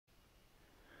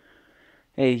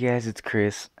Hey guys, it's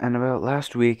Chris, and about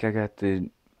last week I got the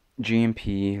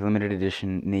GMP limited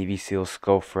edition Navy SEAL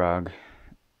Skull Frog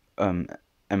um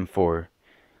M4,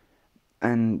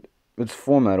 and it's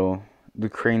full metal. The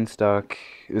crane stock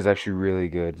is actually really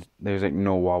good. There's like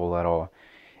no wobble at all.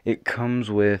 It comes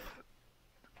with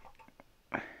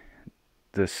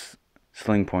this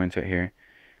sling points right here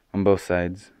on both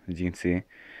sides, as you can see.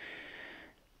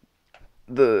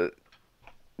 The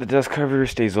the dust cover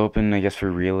stays open, I guess, for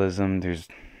realism. There's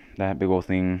that big old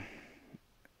thing.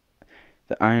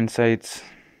 The iron sights,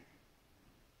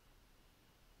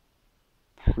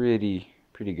 pretty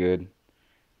good.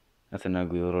 That's an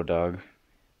ugly little dog.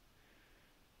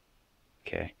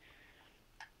 Okay.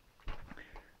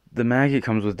 The mag it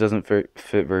comes with doesn't fit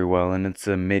very well, and it's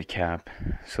a mid cap.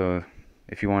 So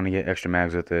if you want to get extra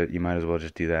mags with it, you might as well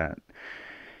just do that.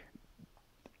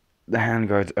 The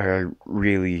handguards are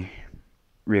really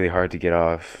hard to get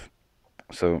off.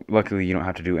 So luckily you don't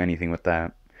have to do anything with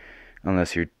that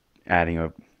unless you're adding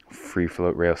a free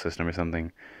float rail system or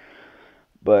something.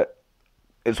 But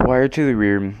it's wired to the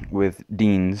rear with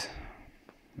Deans.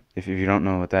 If you don't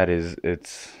know what that is,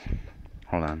 it's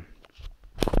hold on.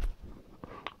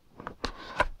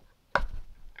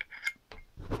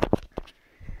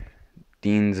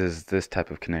 Deans is this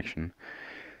type of connection.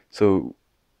 So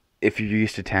if you're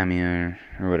used to Tamiya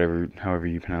or whatever, however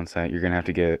you pronounce that, you're gonna have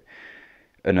to get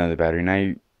another battery.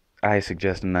 Now, I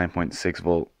suggest a 9.6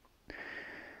 volt,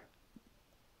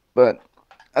 but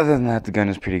other than that, the gun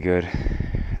is pretty good.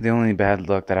 The only bad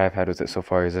luck that I've had with it so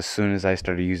far is as soon as I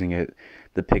started using it,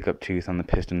 the pickup tooth on the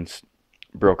pistons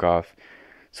broke off.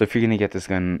 So if you're gonna get this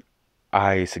gun,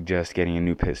 I suggest getting a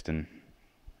new piston.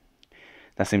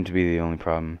 That seemed to be the only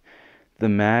problem. The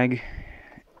mag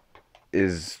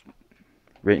is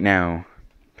right now,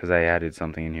 because I added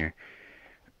something in here,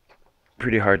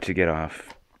 pretty hard to get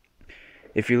off.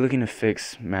 If you're looking to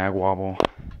fix mag wobble,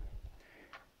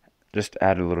 just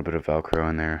add a little bit of velcro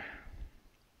in there.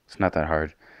 It's not that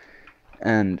hard,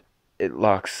 and it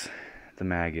locks the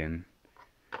mag in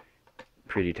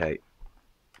pretty tight.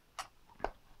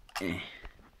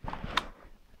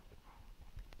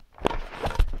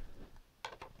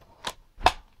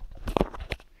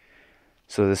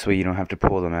 So this way you don't have to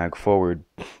pull the mag forward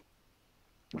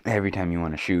every time you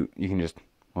want to shoot. You can just,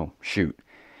 well, shoot.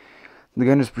 The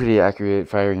gun is pretty accurate,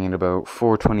 firing at about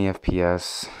 420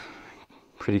 FPS,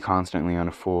 pretty constantly on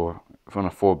a full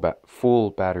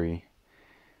battery.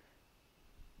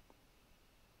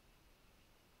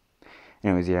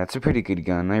 Anyways, yeah, it's a pretty good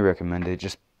gun. I recommend it.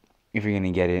 Just if you're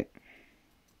gonna get it,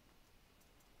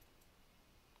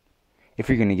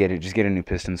 just get a new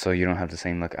piston so you don't have the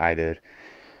same luck I did.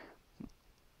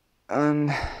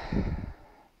 And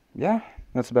yeah,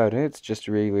 that's about it. It's just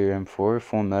a regular M4,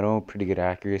 full metal, pretty good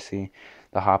accuracy.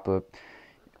 The hop up,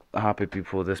 you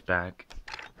pull this back,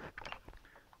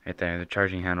 right there, the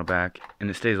charging handle back, and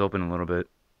it stays open a little bit,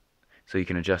 so you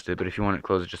can adjust it. But if you want it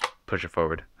closed, just push it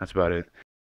forward. That's about it.